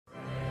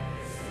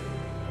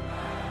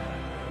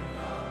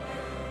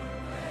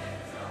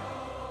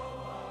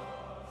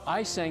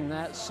I sang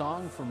that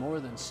song for more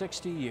than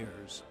 60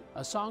 years,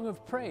 a song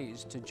of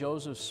praise to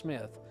Joseph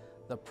Smith,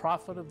 the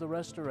prophet of the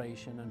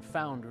Restoration and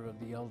founder of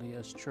the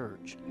LDS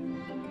Church,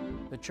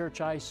 the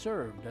church I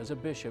served as a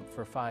bishop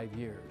for 5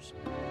 years.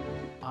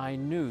 I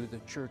knew the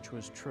church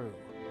was true.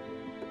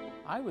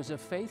 I was a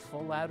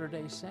faithful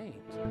Latter-day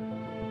Saint.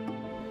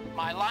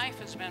 My life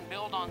has been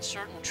built on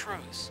certain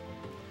truths,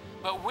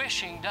 but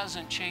wishing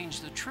doesn't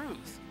change the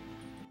truth.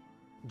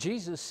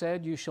 Jesus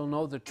said, "You shall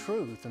know the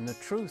truth, and the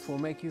truth will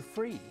make you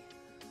free."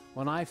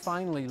 When I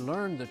finally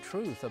learned the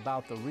truth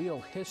about the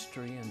real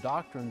history and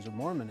doctrines of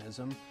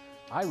Mormonism,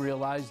 I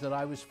realized that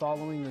I was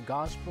following the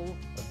gospel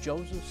of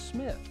Joseph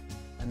Smith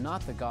and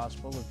not the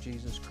gospel of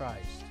Jesus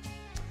Christ.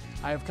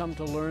 I have come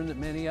to learn that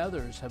many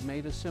others have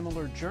made a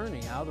similar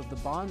journey out of the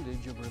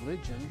bondage of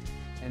religion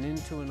and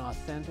into an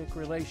authentic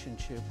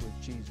relationship with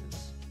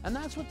Jesus. And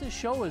that's what this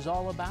show is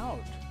all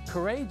about.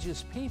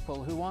 Courageous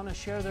people who want to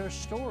share their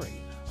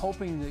story,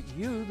 hoping that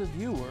you, the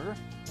viewer,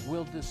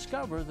 will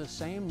discover the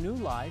same new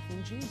life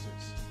in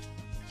Jesus.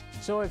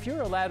 So if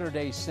you're a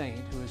Latter-day Saint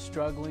who is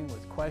struggling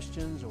with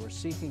questions or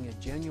seeking a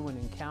genuine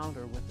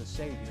encounter with the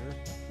Savior,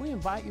 we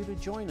invite you to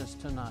join us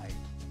tonight.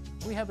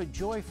 We have a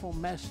joyful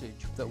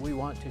message that we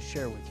want to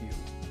share with you.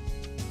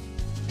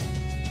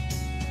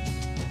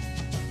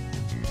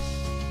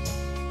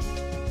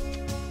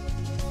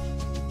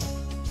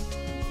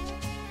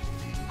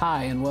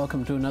 Hi, and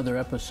welcome to another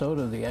episode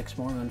of the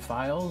Ex-Mormon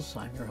Files.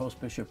 I'm your host,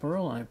 Bishop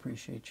Earl, and I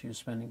appreciate you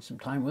spending some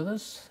time with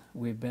us.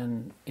 We've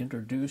been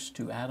introduced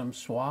to Addam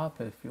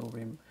Swapp. If you'll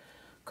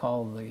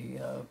recall the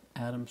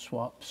Addam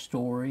Swapp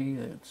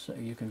story,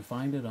 you can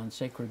find it on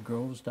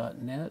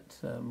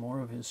sacredgroves.net,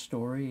 more of his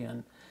story,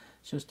 and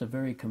it's just a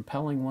very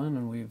compelling one,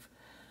 and we've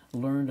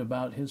learned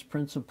about his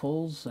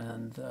principles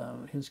and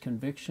his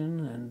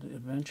conviction, and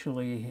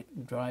eventually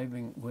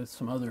driving with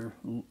some other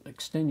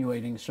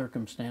extenuating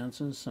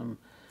circumstances,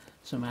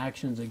 some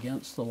actions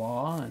against the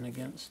law and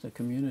against the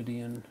community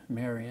in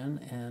Marion,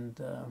 and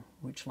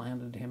which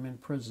landed him in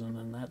prison,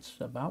 and that's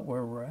about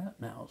where we're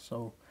at now.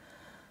 So,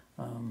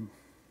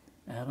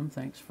 Addam,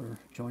 thanks for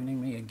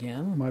joining me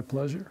again. My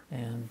pleasure.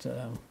 And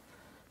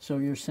so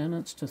you're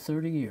sentenced to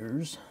 30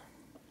 years.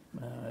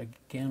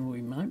 Again,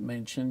 we might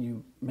mention,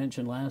 you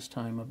mentioned last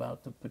time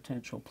about the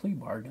potential plea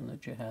bargain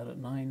that you had at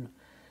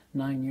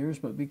nine years,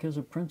 but because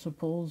of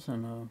principles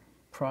and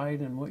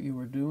pride in what you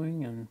were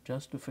doing and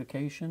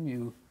justification,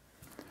 you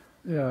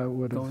I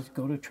would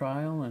go to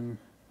trial and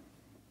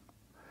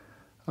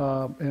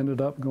ended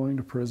up going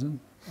to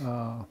prison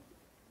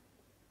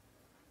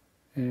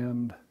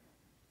and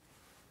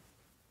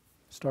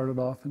started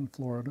off in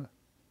Florida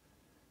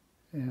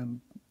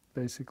and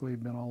basically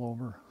been all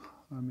over.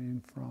 I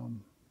mean,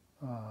 from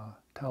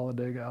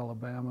Talladega,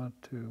 Alabama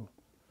to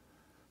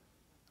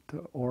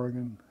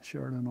Oregon,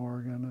 Sheridan,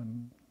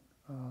 Oregon,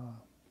 and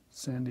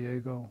San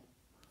Diego,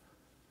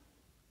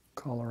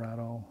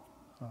 Colorado.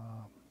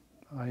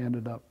 I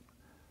ended up,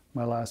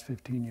 my last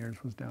 15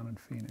 years was down in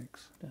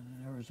Phoenix. Down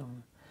in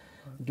Arizona.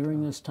 But,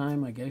 during this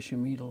time, I guess you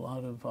meet a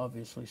lot of,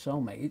 obviously,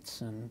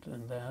 cellmates and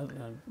that.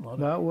 And a lot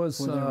of, were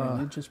there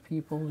religious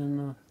people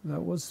in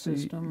the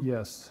system?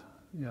 Yes.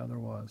 Yeah, there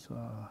was.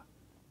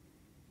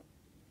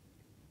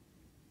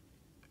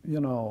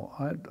 You know,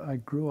 I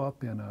grew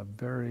up in a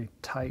very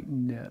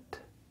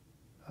tight-knit,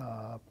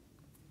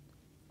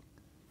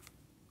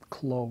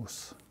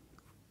 close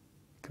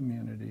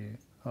community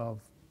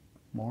of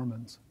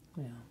Mormons,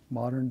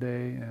 modern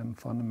day and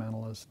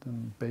fundamentalist,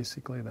 and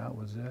basically that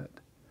was it.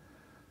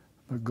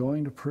 But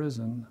going to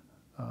prison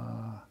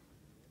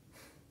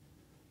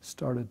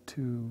started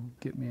to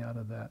get me out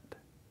of that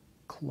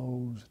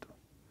closed.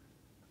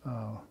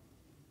 I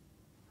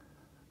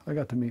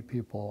got to meet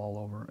people all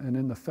over, and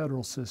in the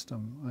federal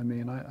system, I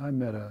mean, I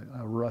met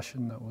a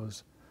Russian that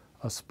was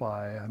a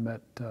spy. I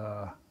met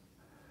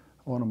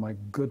one of my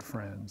good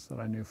friends that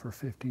I knew for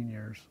 15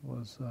 years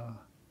was a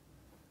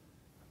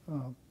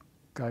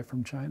guy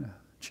from China,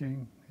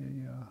 Ching.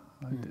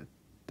 I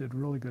did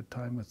really good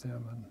time with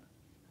him, and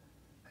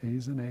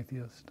he's an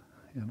atheist,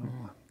 you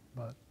know,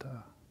 but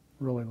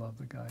really love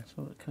the guy.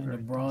 So it kind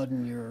of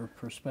broadened your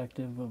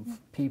perspective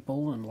of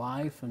people and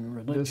life and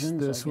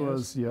religions. This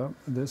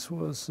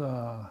was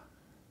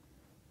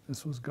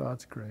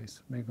God's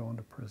grace. Me going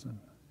to prison.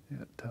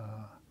 It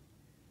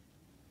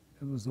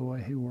was the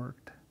way He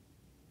worked.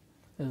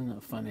 Isn't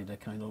it funny to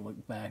kind of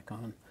look back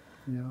on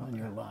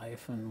your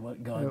life and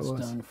what God's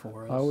done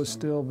for us? I was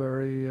still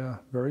very,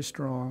 very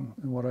strong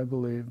in what I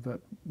believed,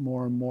 but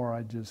more and more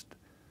I just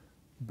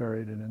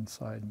buried it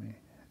inside me.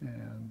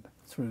 And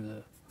through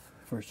the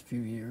first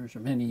few years or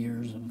many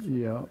years of...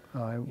 Yeah,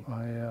 I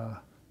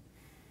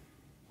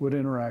would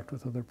interact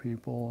with other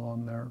people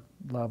on their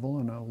level,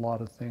 and a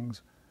lot of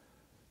things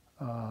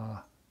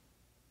I'd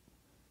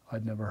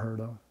never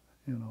heard of,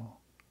 you know,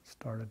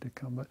 started to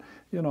come. But,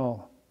 you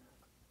know,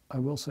 I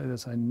will say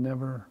this, I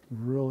never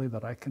really,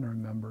 that I can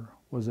remember,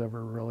 was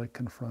ever really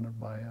confronted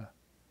by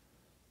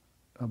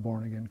a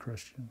born-again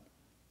Christian.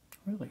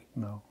 Really?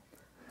 No.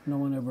 No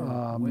one ever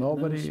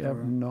nobody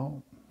ever,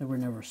 no. There were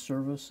never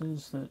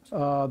services that...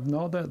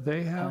 No, that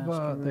they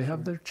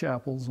have their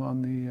chapels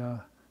on the,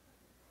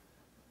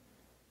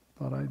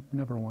 but I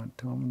never went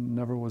to them,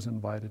 never was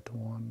invited to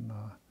one.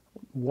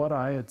 What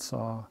I had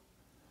saw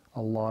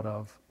a lot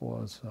of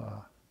was,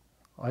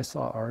 I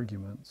saw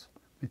arguments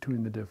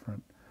between the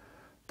different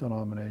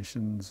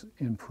denominations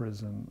in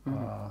prison.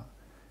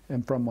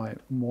 And from my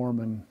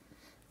Mormon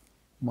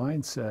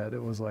mindset,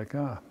 it was like,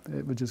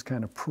 it was just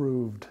kind of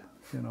proved,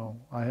 you know,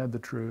 I had the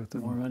truth.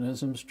 And,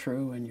 Mormonism's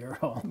true, and you're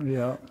all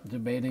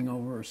debating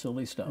over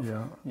silly stuff.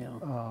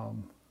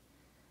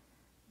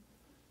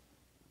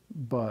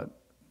 But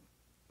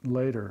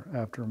later,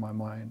 after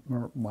my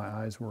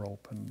eyes were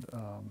opened,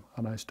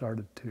 and I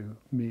started to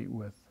meet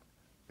with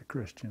the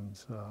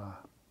Christians,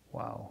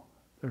 wow,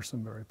 there's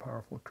some very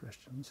powerful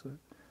Christians that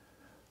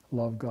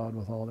love God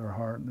with all their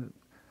heart and that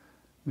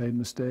made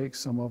mistakes,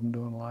 some of them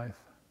do in life.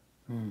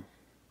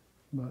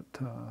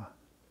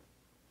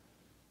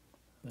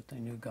 But they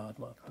knew God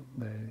loved them.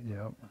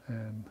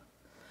 And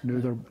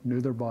knew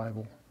their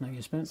Bible. Now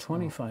you spent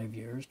 25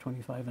 years,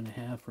 25 and a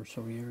half or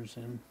so years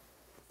in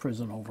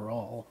prison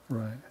overall.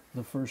 Right.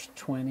 The first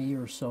 20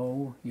 or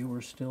so, you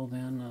were still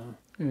then,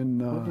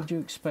 what did you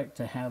expect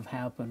to have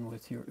happen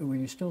with your, were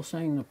you still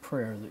saying the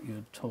prayer that you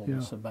had told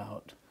us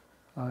about?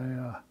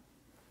 I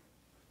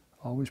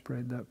always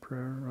prayed that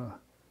prayer,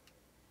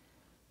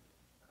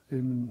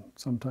 even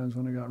sometimes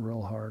when it got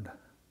real hard.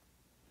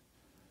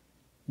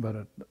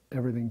 But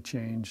everything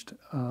changed.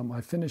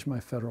 I finished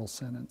my federal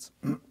sentence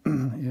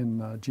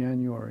in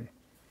January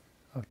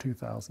of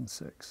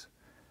 2006.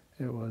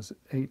 It was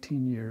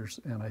 18 years,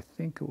 and I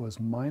think it was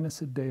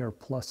minus a day or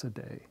plus a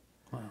day.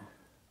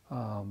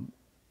 Wow.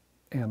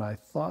 And I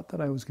thought that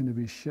I was going to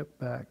be shipped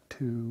back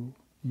to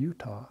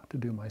Utah to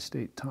do my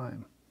state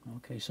time.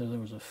 Okay, so there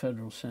was a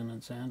federal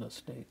sentence and a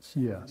state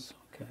sentence. Yes.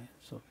 Okay,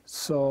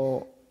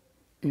 so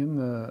in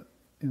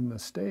the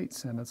state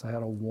sentence, I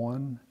had a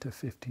 1 to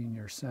 15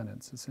 year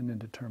sentence. It's an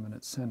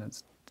indeterminate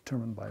sentence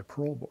determined by a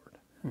parole board.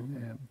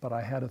 But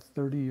I had a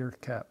 30-year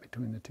cap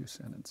between the two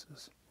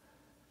sentences.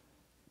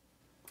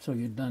 So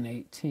you'd done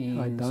 18.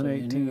 I'd done so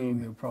 18. You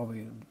knew you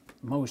probably,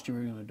 most you were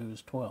going to do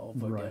is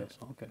 12, I guess.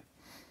 Okay.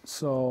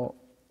 So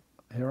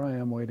here I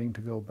am waiting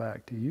to go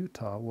back to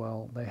Utah.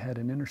 Well, they had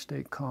an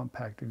interstate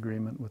compact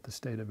agreement with the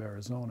state of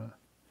Arizona,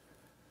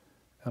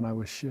 and I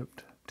was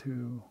shipped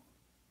to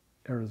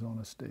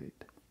Arizona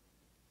State.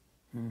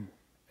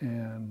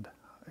 And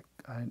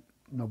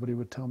nobody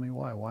would tell me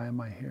why. Why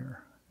am I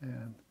here?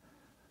 And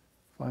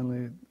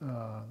finally,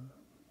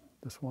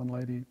 this one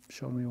lady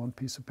showed me one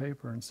piece of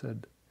paper and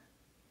said,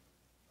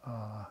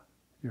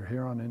 you're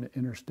here on an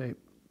interstate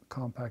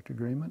compact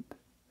agreement.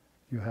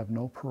 You have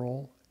no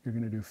parole. You're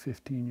going to do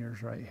 15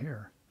 years right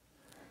here.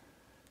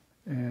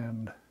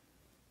 And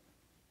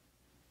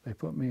they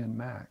put me in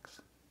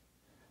max.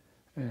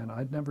 And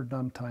I'd never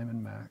done time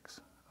in max.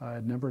 I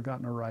had never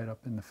gotten a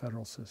write-up in the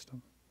federal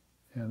system.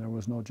 And there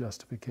was no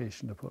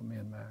justification to put me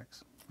in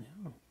max.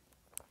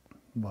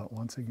 But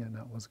once again,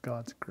 that was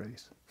God's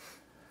grace.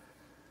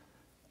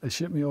 They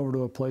shipped me over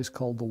to a place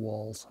called The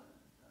Walls,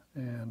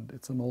 and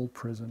it's an old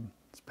prison.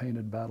 It's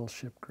painted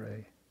battleship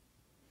gray.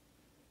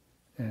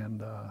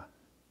 And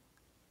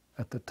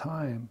at the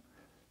time,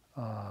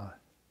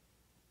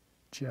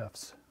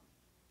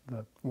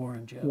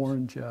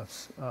 Warren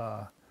Jeffs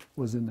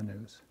was in the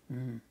news.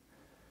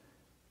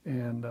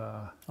 And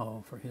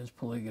for his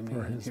polygamy,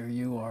 and here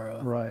you are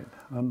right.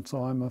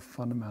 So I'm a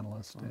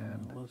fundamentalist,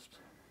 and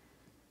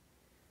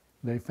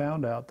they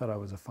found out that I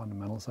was a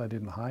fundamentalist. I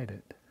didn't hide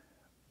it,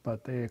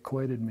 but they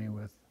equated me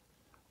with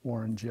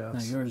Warren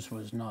Jeffs. Now yours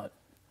was not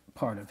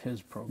part of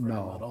his program at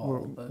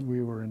all.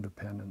 We were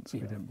independents.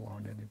 We didn't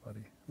belong to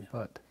anybody.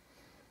 But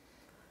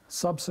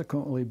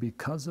subsequently,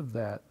 because of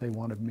that, they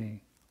wanted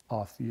me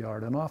off the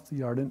yard. And off the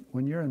yard,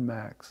 when you're in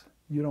max,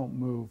 you don't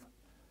move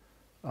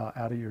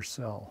out of your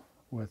cell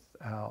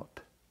without,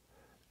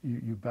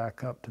 you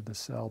back up to the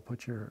cell,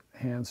 put your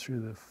hands through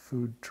the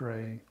food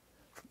tray,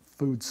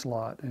 food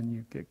slot, and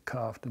you get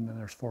cuffed, and then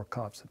there's 4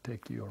 cops that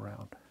take you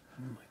around.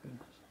 Oh my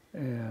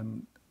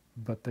goodness.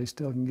 But they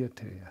still can get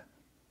to you.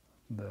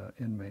 The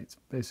inmates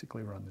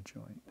basically run the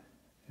joint.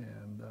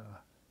 And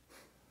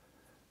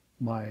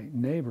my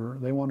neighbor,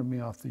 they wanted me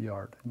off the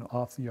yard. And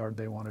off the yard,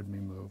 they wanted me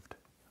moved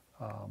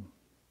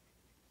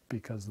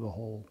because of the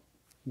whole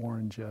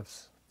Warren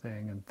Jeffs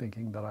thing and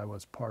thinking that I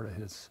was part of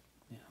his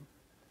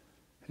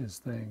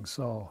thing.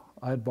 So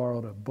I had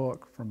borrowed a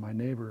book from my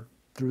neighbor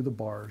through the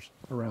bars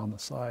around the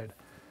side,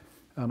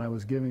 and I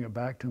was giving it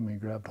back to him. He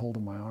grabbed hold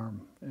of my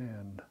arm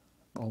and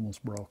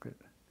almost broke it.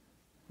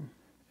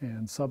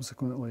 And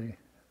subsequently,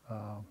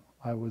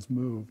 I was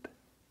moved,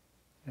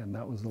 and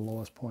that was the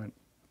lowest point.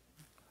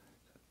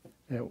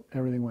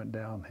 Everything went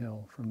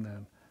downhill from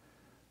then.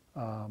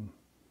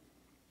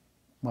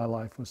 My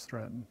life was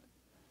threatened.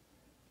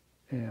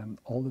 And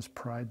all this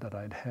pride that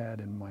I'd had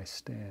in my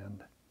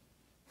stand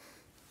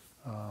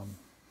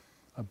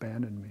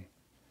abandoned me.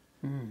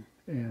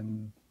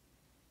 And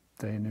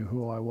they knew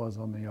who I was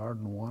on the yard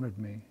and wanted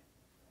me.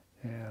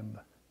 And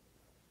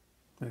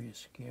Were you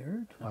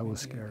scared? I was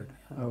scared.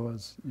 Yeah. I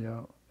was,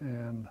 yeah,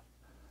 and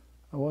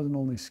I wasn't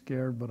only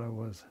scared, but I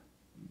was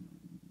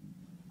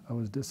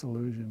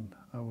disillusioned.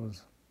 I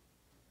was,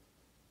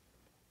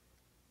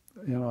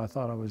 you know, I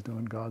thought I was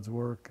doing God's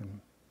work, and,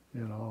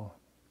 you know.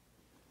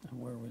 And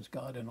where was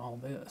God in all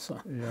this?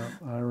 Yeah,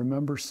 I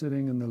remember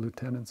sitting in the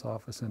lieutenant's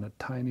office in a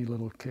tiny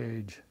little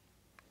cage.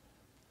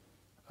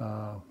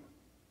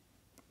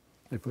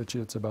 They put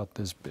you, it's about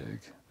this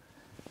big,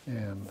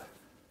 and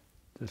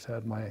just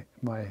had my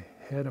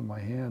head in my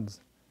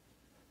hands,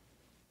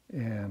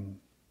 and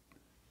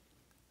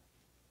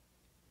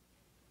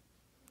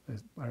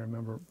I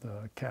remember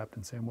the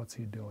captain saying, "What's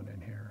he doing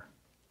in here?"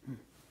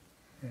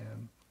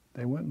 And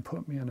they went and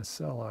put me in a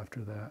cell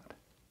after that.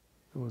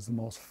 It was the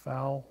most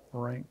foul,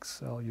 rank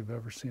cell you've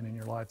ever seen in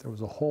your life. There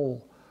was a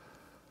hole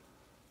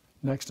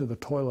next to the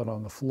toilet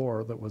on the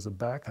floor that was a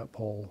backup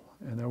hole,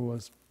 and there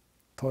was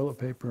toilet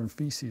paper and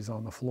feces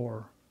on the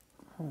floor.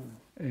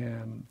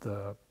 And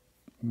the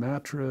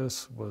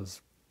mattress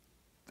was,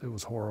 it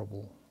was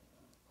horrible.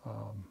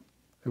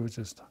 It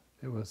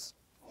was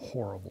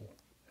horrible.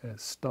 It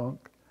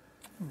stunk.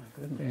 Oh my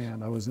goodness.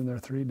 And I was in there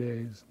 3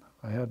 days.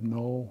 I had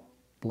no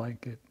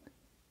blanket.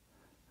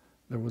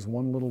 There was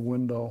one little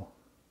window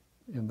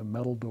in the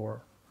metal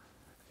door,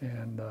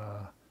 and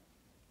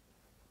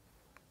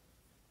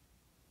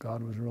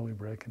God was really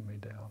breaking me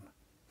down.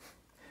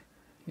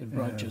 It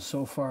brought you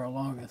so far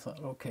along, I thought,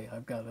 okay,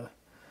 I've got to...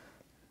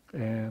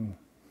 And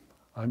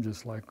I'm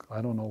just like,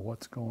 I don't know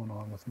what's going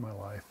on with my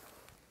life.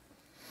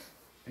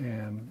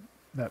 And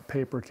that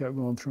paper kept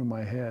going through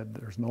my head.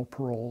 There's no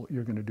parole.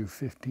 You're going to do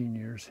 15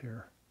 years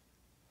here.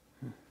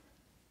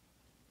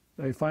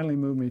 They finally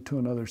moved me to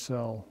another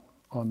cell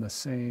on the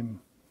same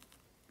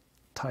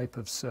type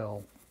of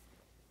cell,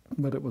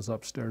 but it was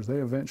upstairs. They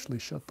eventually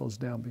shut those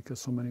down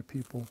because so many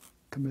people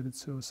committed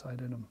suicide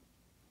in them.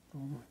 Oh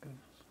my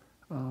goodness.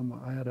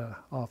 I had an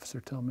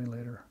officer tell me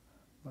later.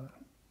 But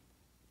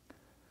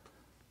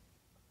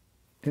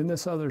in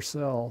this other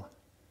cell,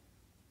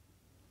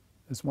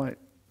 this might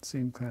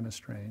seem kind of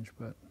strange,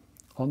 but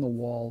on the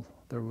wall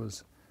there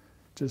was,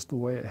 just the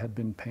way it had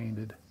been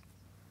painted,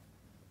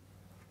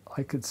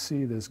 I could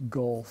see this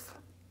gulf,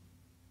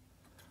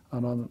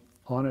 and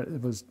on it,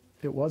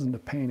 it wasn't a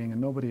painting,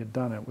 and nobody had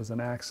done it. It was an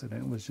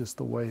accident. It was just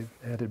the way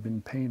it had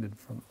been painted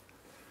from.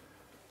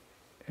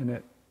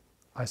 And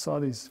I saw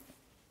these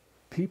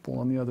people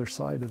on the other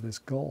side of this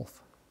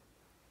gulf,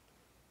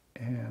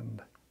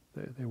 and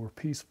they were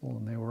peaceful,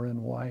 and they were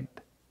in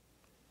white.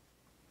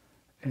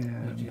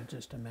 And did you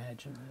just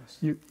imagine this?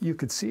 You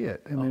could see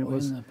it. I mean,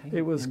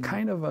 it was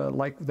kind of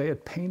like they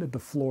had painted the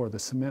floor, the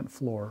cement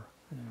floor,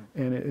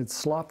 and it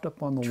slopped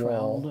up on the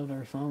wall. Troweled it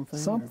or something?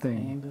 Something.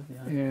 Or painted,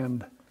 yeah.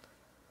 And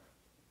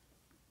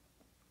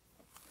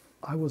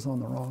I was on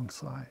the wrong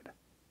side.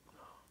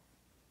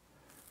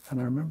 And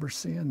I remember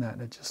seeing that,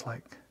 and it's just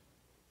like,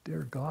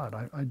 dear God,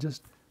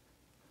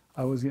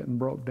 I was getting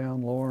broke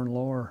down lower and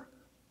lower.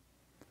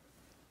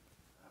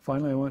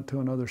 Finally, I went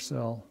to another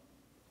cell,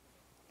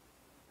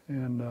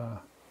 and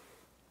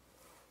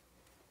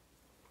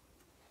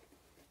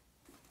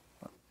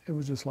it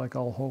was just like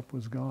all hope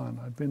was gone.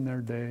 I'd been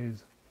there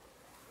days,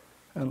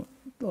 and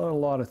a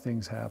lot of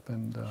things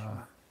happened.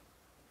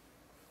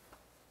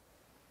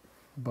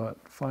 But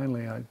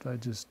finally, I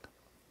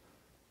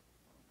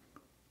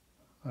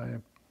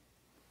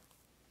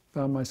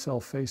found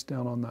myself face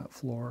down on that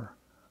floor,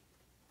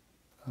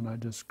 and I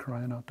just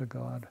crying out to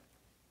God,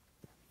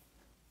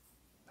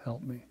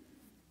 help me,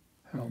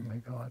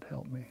 God,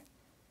 help me.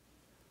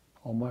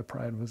 All my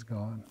pride was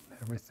gone,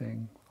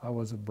 everything. I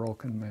was a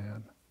broken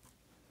man.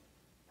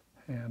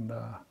 And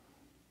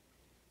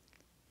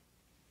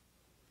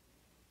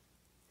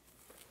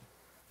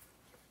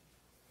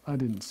I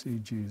didn't see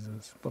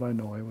Jesus, but I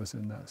know he was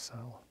in that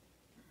cell.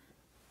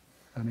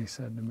 And he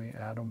said to me,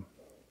 Adam,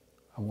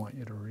 I want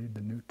you to read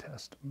the New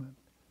Testament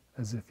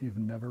as if you've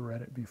never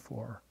read it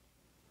before,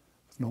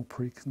 with no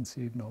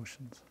preconceived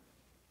notions.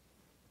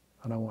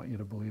 And I want you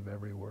to believe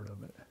every word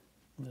of it.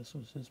 This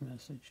was his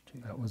message to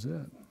you. That was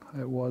it.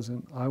 It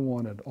wasn't, I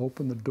wanted to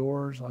open the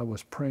doors. I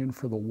was praying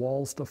for the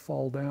walls to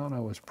fall down. I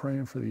was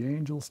praying for the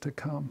angels to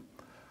come.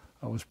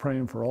 I was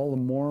praying for all the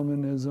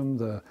Mormonism,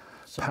 the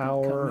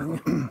power.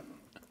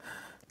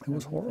 It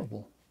was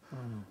horrible.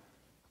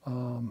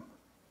 And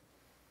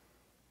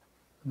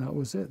that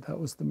was it. That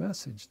was the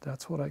message.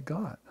 That's what I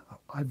got.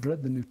 I'd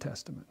read the New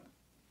Testament.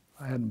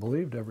 I hadn't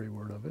believed every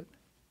word of it.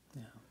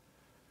 Yeah.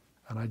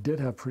 And I did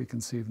have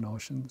preconceived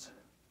notions.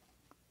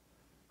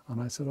 And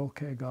I said,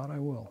 okay, God, I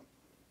will.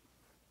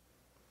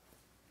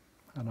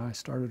 And I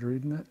started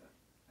reading it,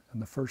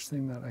 and the first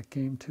thing that I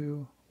came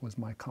to was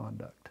my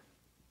conduct.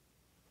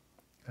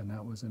 And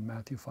that was in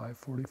Matthew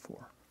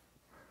 5:44.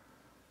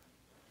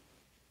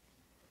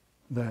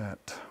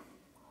 That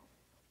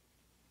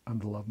I'm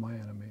to love my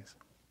enemies,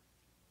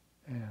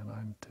 and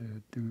I'm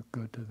to do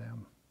good to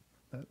them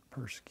that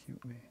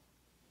persecute me.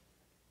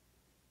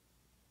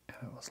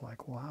 And it was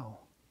like, wow,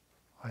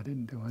 I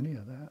didn't do any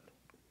of that.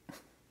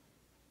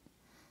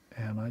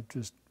 And I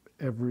just,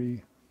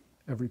 every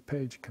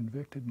page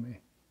convicted me.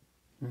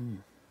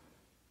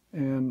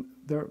 And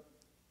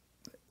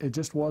it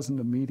just wasn't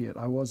immediate.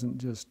 I wasn't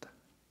just,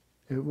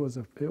 it was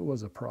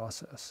a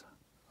process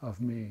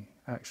of me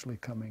actually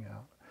coming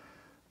out.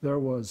 There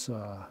was,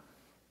 I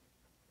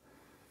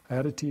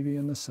had a TV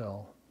in the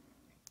cell,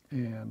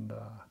 and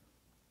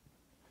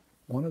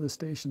one of the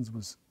stations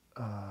was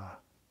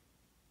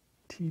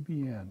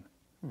TBN.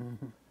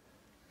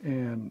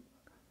 And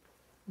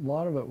a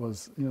lot of it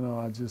was,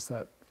 just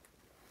that,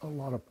 a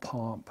lot of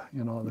pomp,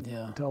 the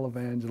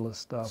televangelist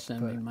stuff.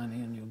 Send me money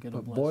and you'll get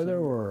a blessing. But boy,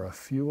 there were a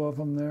few of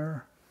them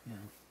there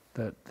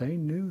that they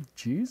knew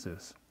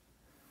Jesus.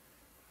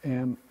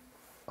 And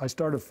I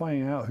started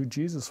finding out who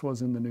Jesus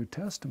was in the New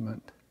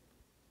Testament.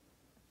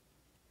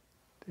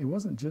 It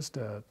wasn't just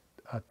a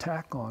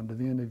tack on to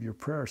the end of your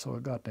prayer so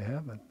it got to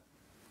heaven,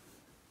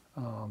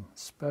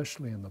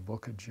 especially in the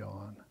book of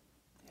John.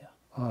 Yeah.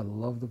 I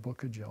love the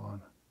book of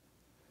John.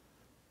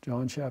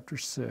 John chapter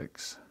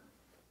 6.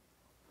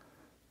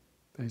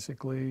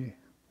 Basically,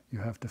 you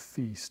have to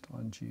feast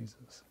on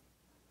Jesus.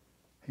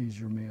 He's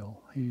your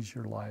meal. He's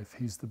your life.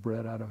 He's the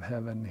bread out of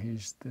heaven.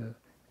 He's the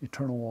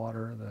eternal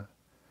water.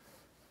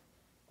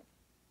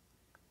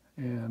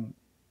 And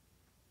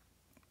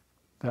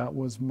that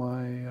was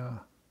my,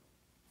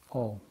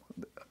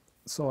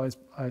 so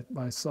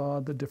I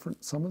saw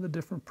some of the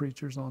different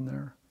preachers on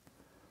there.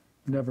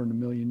 Never in a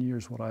million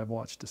years would I have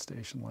watched a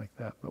station like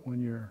that. But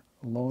when you're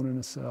alone in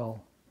a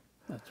cell.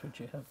 That's what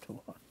you have to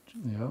watch.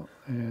 Yeah,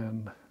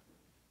 and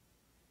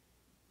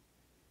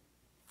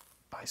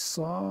I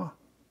saw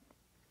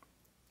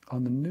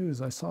on the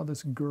news, I saw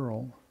this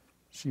girl.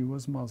 She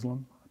was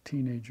Muslim, a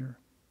teenager,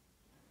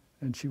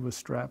 and she was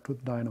strapped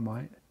with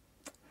dynamite.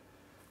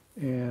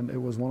 And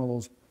it was one of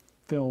those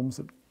films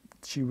that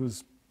she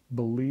was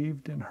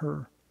believed in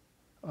her,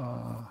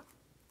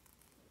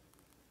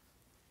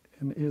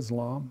 in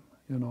Islam,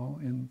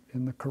 in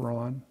the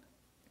Quran.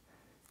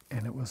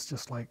 And it was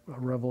just like a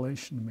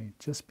revelation to me.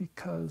 Just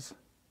because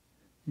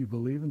you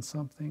believe in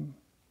something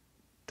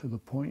to the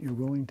point you're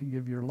willing to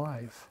give your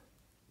life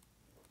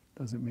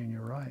doesn't mean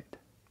you're right.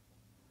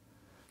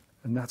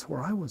 And that's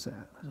where I was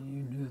at.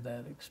 You knew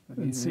that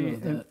experience.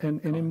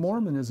 And in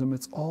Mormonism,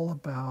 it's all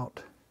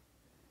about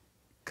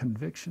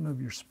conviction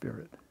of your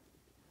spirit.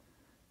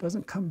 It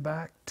doesn't come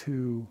back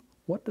to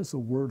what does the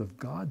Word of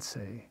God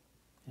say?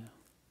 Yeah.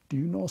 Do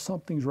you know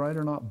something's right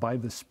or not by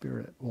the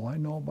Spirit? Well, I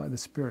know by the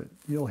Spirit.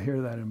 You'll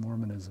hear that in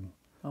Mormonism.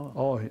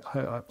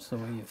 It's the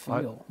way you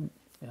feel.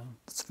 Yeah.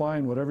 It's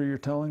fine. Whatever you're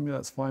telling me,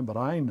 that's fine. But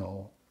I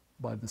know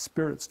by the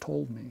Spirit's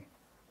told me.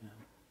 Yeah.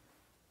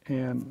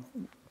 And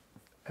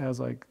as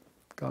I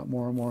got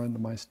more and more into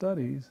my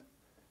studies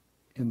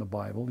in the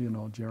Bible,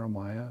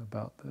 Jeremiah,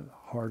 about the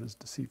heart is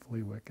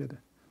deceitfully wicked.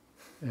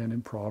 And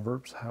in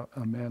Proverbs, how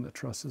a man that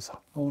trusts his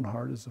own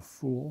heart is a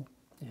fool.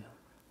 Yeah.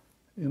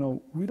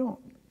 We don't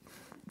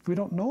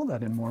know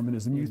that in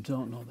Mormonism. You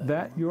don't know that.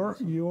 That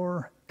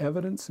your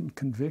evidence and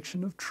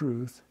conviction of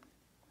truth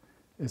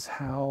is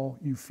how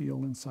you feel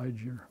inside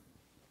your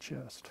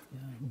chest. Yeah,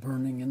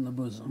 burning in the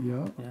bosom.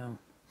 Yeah. Yeah.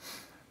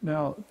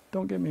 Now,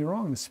 don't get me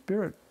wrong, the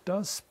Spirit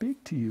does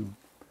speak to you,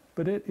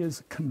 but it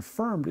is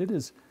confirmed. It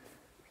is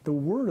the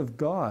Word of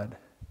God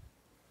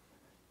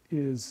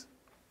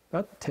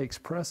that takes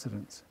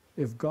precedence.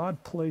 If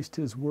God placed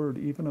His Word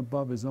even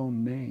above His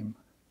own name,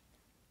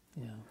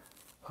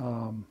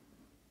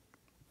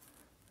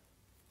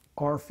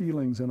 our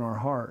feelings in our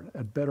heart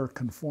had better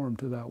conform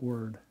to that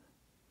Word.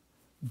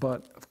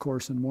 But, of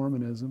course, in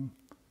Mormonism,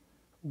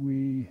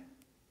 we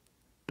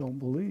don't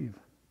believe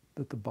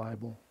that the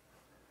Bible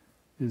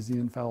is the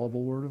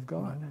infallible Word of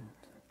God.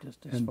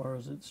 Just as far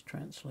as it's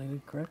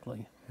translated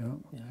correctly. Yeah,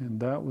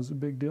 and that was a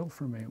big deal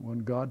for me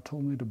when God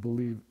told me to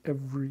believe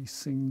every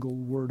single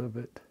word of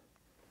it.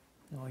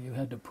 Oh, you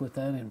had to put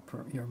that in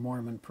your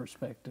Mormon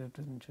perspective,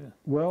 didn't you?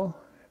 Well,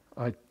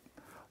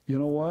 you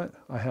know what?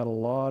 I had a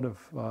lot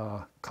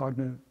of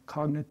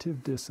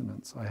cognitive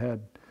dissonance.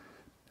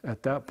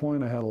 At that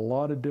point, I had a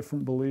lot of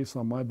different beliefs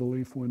on my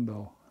belief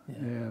window,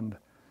 and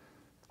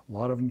a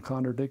lot of them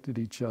contradicted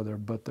each other,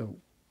 but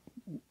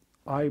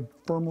I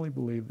firmly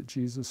believe that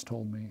Jesus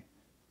told me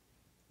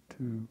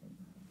to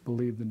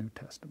believe the New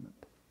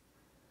Testament.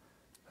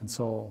 And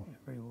so,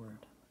 every word.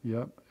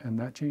 Yep, and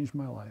that changed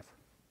my life.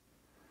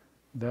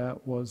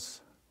 That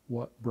was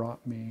what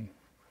brought me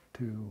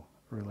to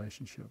a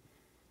relationship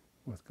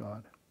with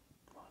God,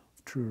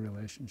 true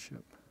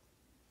relationship.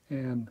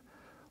 And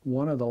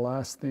one of the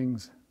last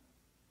things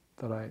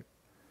that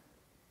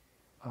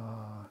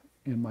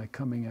in my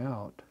coming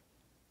out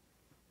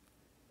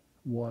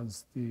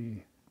was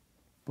the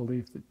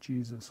belief that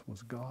Jesus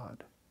was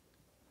God.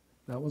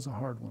 That was a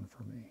hard one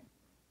for me.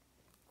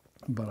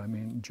 But I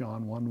mean,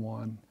 John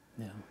 1:1,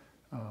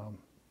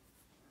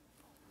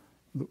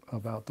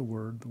 about the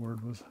Word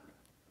was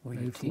Were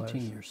you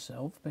teaching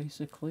yourself,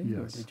 basically?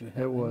 Yes, or did you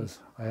have it was.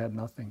 I had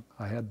nothing.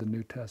 I had the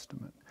New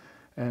Testament.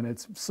 And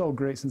it's so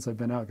great since I've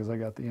been out because I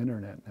got the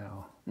internet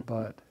now.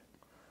 But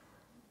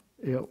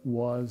it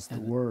was the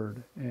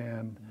Word.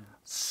 And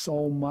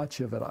so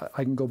much of it,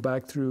 I can go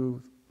back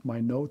through my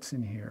notes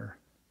in here,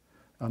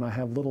 And I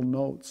have little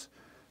notes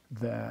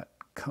that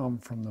come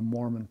from the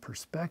Mormon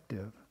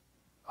perspective.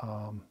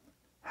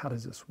 How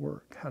does this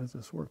work? How does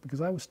this work? Because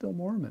I was still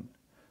Mormon,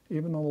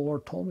 even though the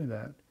Lord told me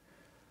that.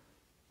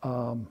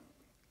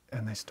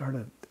 And they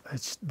started,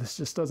 this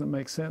just doesn't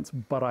make sense,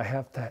 but I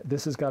have to,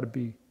 this has got to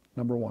be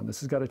number one.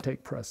 This has got to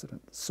take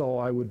precedent. So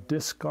I would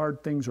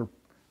discard things or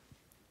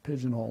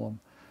pigeonhole them.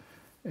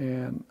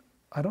 And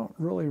I don't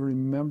really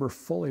remember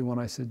fully when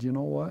I said, you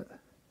know what?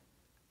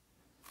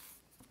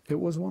 It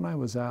was when I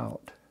was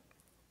out.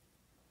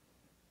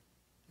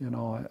 You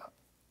know,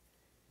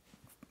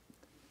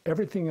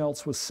 everything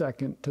else was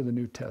second to the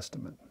New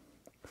Testament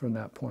from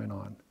that point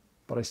on.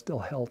 But I still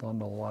held on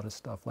to a lot of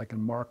stuff. Like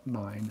in Mark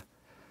 9,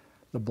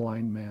 the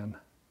blind man,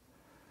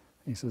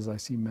 he says, I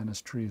see men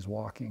as trees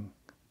walking.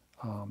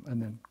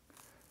 And then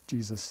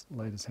Jesus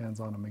laid his hands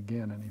on him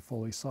again and he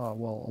fully saw.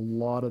 Well, a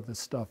lot of the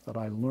stuff that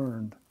I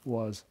learned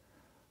was,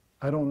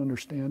 I don't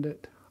understand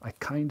it. I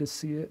kind of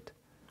see it.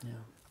 Yeah.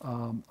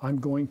 I'm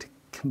going to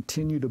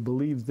continue to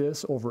believe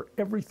this over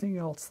everything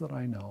else that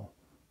I know.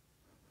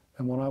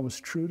 And when I was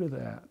true to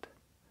that,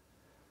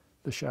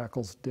 the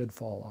shackles did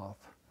fall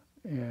off.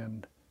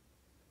 And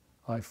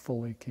I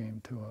fully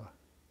came to a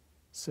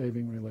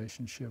saving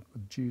relationship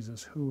with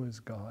Jesus, who is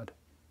God,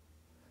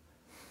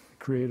 the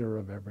creator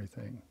of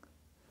everything.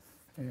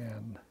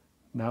 And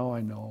now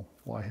I know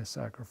why his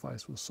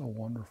sacrifice was so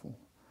wonderful.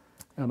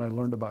 And I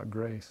learned about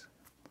grace.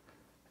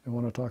 And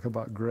when I talk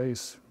about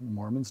grace,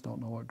 Mormons don't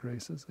know what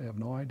grace is. They have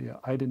no idea.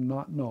 I did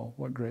not know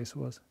what grace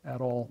was at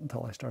all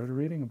until I started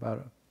reading about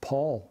it.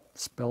 Paul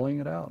spelling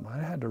it out. And I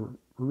had to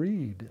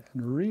read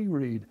and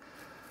reread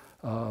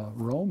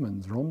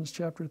Romans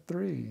chapter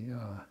 3.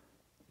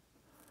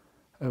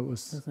 It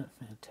was. Isn't it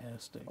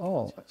fantastic?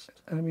 Oh,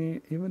 I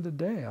mean, even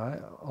today,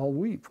 I'll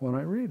weep when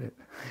I read it.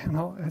 You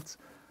know, it's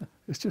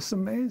just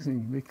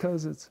amazing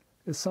because it's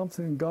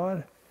something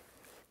God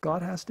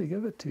has to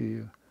give it to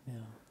you. Yeah.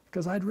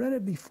 Because I'd read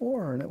it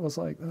before, and it was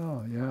like,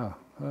 oh yeah,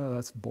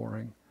 that's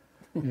boring.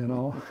 You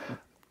know,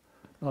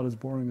 not as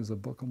boring as the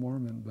Book of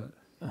Mormon,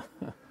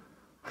 but.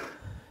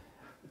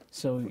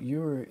 So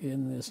you were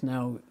in this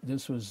now,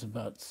 this was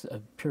about a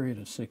period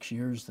of 6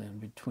 years then,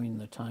 between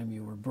the time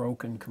you were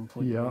broken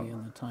completely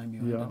and the time you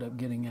ended up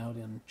getting out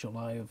in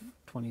July of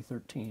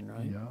 2013,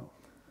 right? Yeah.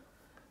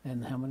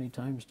 And how many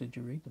times did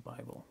you read the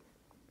Bible?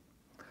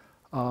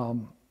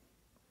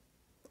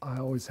 I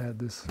always had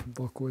this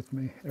book with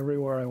me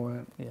everywhere I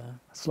went. Yeah.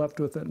 I slept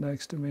with it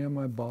next to me in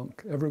my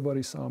bunk.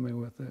 Everybody saw me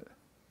with it.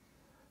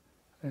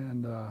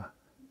 And I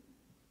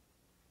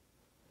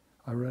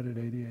read it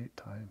 88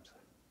 times.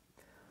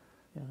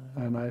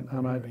 Yeah, and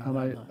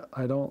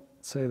I don't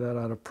say that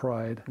out of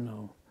pride.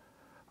 No.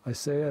 I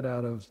say it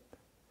out of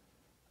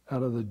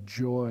the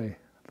joy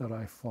that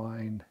I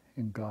find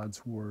in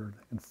God's Word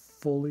and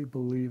fully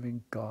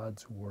believing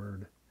God's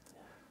Word.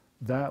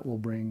 That will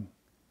bring,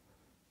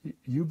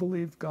 you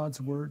believe God's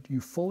Word, you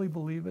fully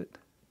believe it.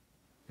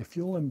 If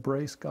you'll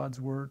embrace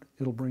God's Word,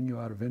 it'll bring you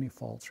out of any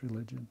false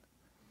religion.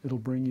 It'll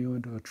bring you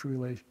into a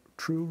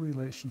true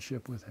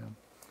relationship with Him.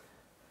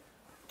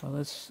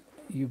 Well,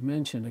 you've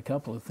mentioned a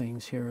couple of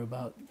things here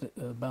about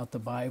the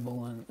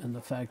Bible and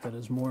the fact that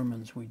as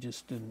Mormons we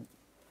just didn't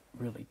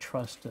really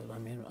trust it. I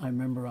mean, I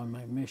remember on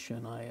my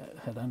mission I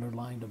had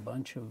underlined a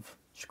bunch of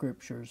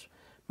scriptures,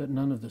 but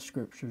none of the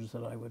scriptures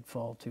that I would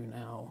fall to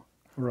now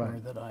or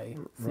that I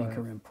think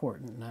are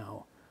important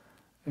now.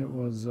 It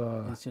was.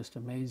 It's just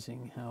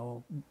amazing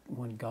how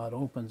when God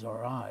opens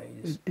our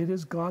eyes, it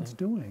is God's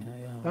doing.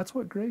 That's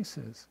what grace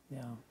is.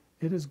 Yeah.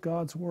 It is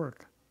God's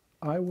work.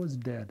 I was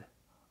dead.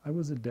 I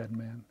was a dead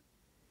man.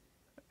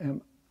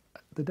 And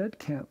the dead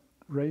can't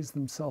raise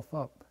themselves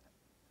up.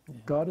 Yeah.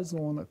 God is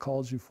the one that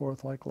calls you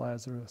forth like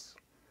Lazarus.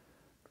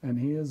 And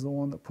He is the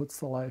one that puts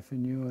the life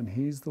in you. And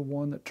He's the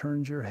one that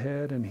turns your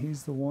head. And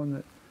He's the one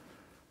that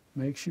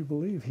makes you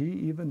believe. He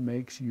even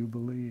makes you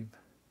believe.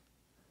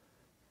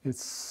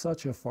 It's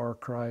such a far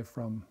cry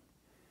from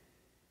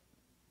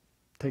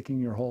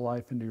taking your whole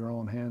life into your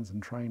own hands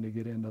and trying to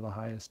get into the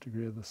highest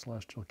degree of the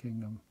celestial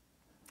kingdom.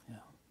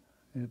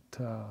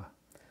 Yeah.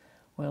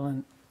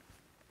 Well,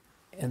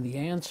 and the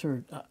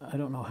answer, I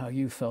don't know how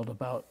you felt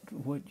about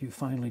what you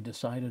finally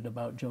decided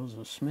about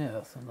Joseph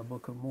Smith and the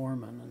Book of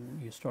Mormon,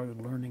 and you started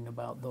learning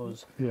about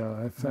those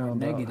I found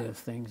negative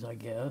things, I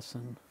guess.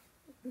 And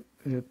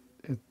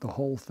the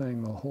whole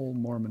thing, the whole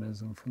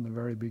Mormonism from the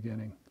very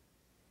beginning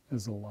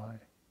is a lie.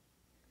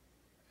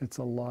 It's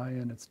a lie,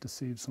 and it's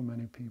deceived so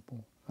many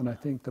people. And I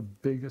think the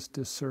biggest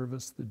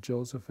disservice that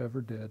Joseph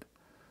ever did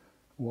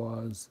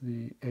was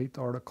the 8th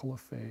article of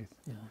faith,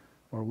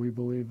 where we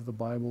believe the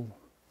Bible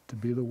to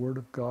be the Word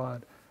of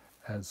God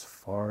as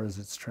far as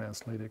it's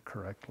translated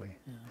correctly.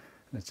 Yeah.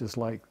 And it's just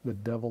like the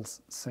devil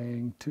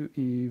saying to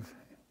Eve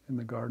in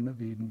the Garden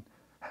of Eden,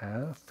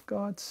 hath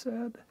God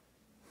said?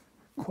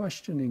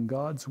 Questioning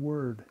God's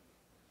Word.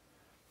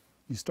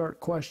 You start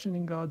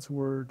questioning God's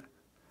Word.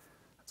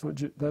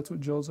 That's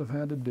what Joseph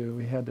had to do.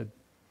 He had to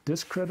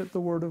discredit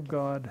the Word of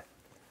God,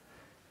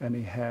 and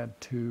he had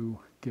to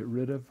get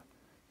rid of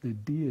the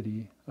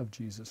deity of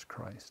Jesus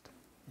Christ.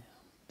 Yeah.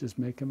 just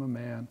make him a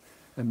man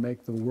and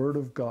make the Word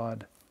of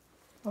God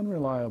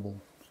unreliable.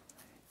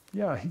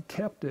 Yeah, he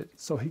kept it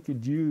so he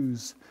could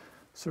use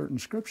certain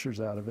scriptures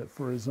out of it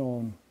for his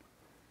own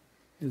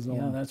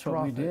Yeah, that's profit.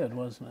 what we did,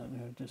 wasn't it?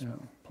 We just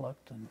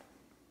plucked and...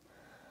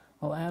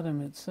 Well,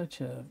 Adam, it's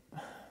such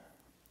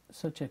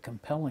a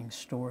compelling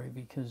story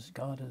because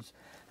God is,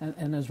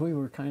 and as we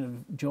were kind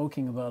of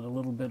joking about a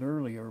little bit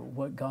earlier,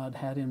 what God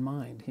had in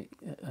mind.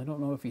 I don't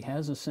know if he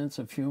has a sense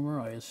of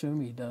humor, I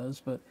assume he does,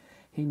 but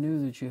he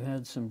knew that you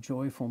had some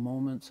joyful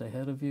moments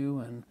ahead of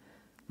you,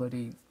 but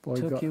he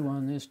took you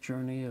on this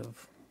journey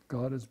of...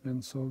 God has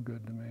been so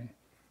good to me.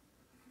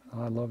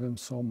 I love him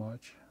so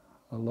much.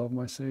 I love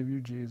my Savior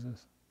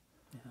Jesus.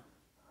 Yeah.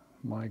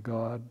 My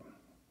God,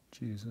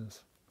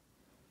 Jesus.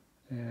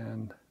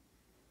 And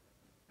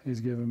he's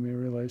given me a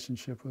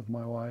relationship with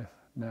my wife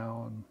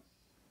now, and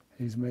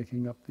he's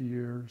making up the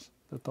years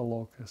that the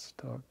locusts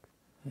took.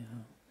 Yeah.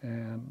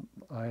 And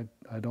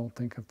I don't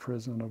think of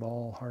prison at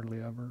all, hardly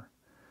ever.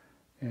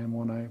 And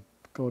when I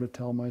go to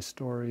tell my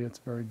story, it's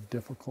very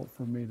difficult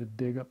for me to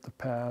dig up the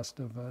past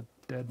of a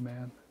dead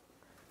man.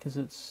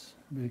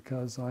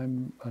 Because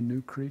I'm a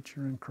new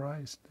creature in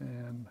Christ,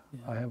 and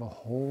I have a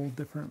whole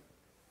different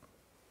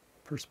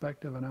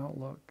perspective and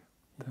outlook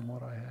than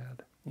what I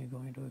had. You're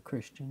going to a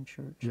Christian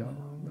church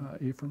now?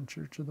 Ephraim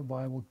Church of the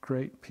Bible,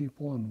 great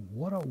people, and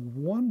what a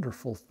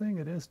wonderful thing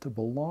it is to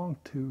belong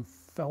to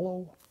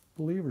fellow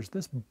believers.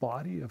 This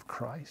body of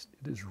Christ,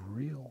 it is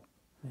real.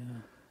 Yeah.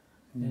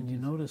 And you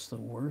notice the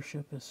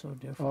worship is so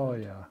different. Oh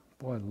yeah,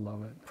 boy, I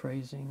love it.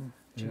 Praising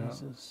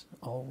Jesus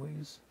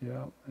always.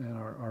 Yeah, and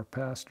our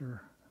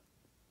pastor,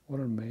 what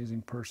an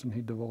amazing person.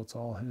 He devotes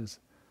all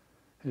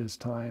his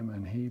time,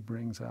 and he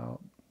brings out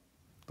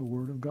the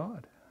Word of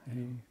God.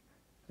 He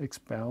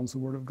expounds the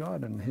Word of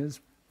God, and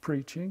his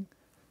preaching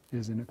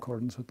is in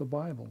accordance with the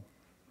Bible,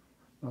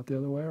 not the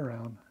other way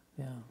around.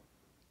 Yeah.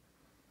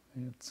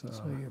 It's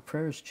so your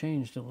prayers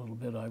changed a little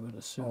bit, I would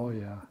assume. Oh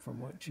yeah. From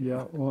what you...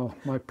 Yeah. Well,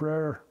 my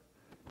prayer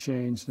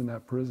changed in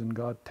that prison.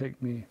 God, take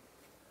me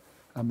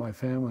and my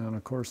family on a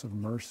course of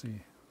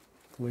mercy.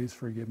 Please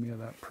forgive me of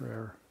that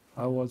prayer.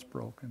 I was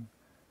broken,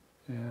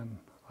 and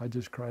I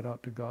just cried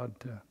out to God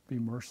to be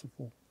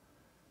merciful.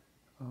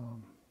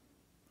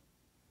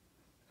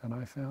 And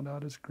I found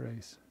out his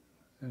grace,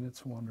 and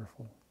it's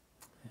wonderful.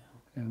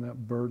 Yeah. And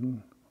that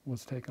burden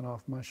was taken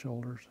off my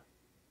shoulders,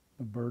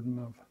 the burden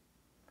of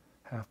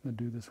having to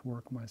do this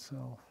work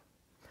myself.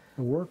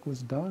 The work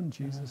was done.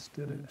 Jesus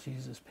did it.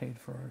 Jesus paid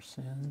for our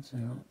sins,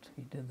 and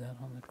he did that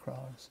on the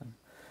cross. And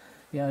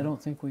yeah, I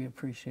don't think we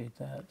appreciate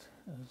that.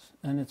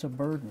 And it's a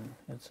burden.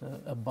 It's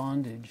a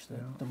bondage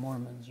that the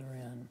Mormons are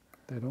in.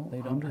 They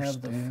don't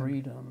have the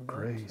freedom.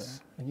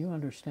 Grace. And you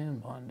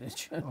understand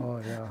bondage.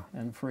 Oh, yeah.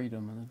 And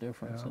freedom and the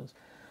differences.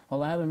 Yeah.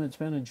 Well, Adam, it's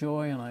been a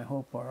joy, and I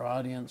hope our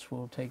audience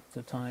will take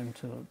the time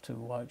to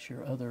watch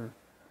your other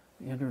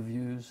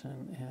interviews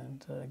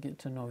and get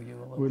to know you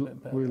a little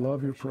bit better. We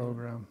love your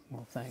program.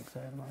 Well, thanks,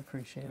 Adam. I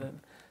appreciate it.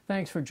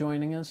 Thanks for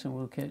joining us, and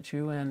we'll catch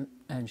you and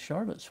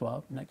Charlotte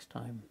Swapp next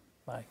time.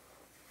 Bye.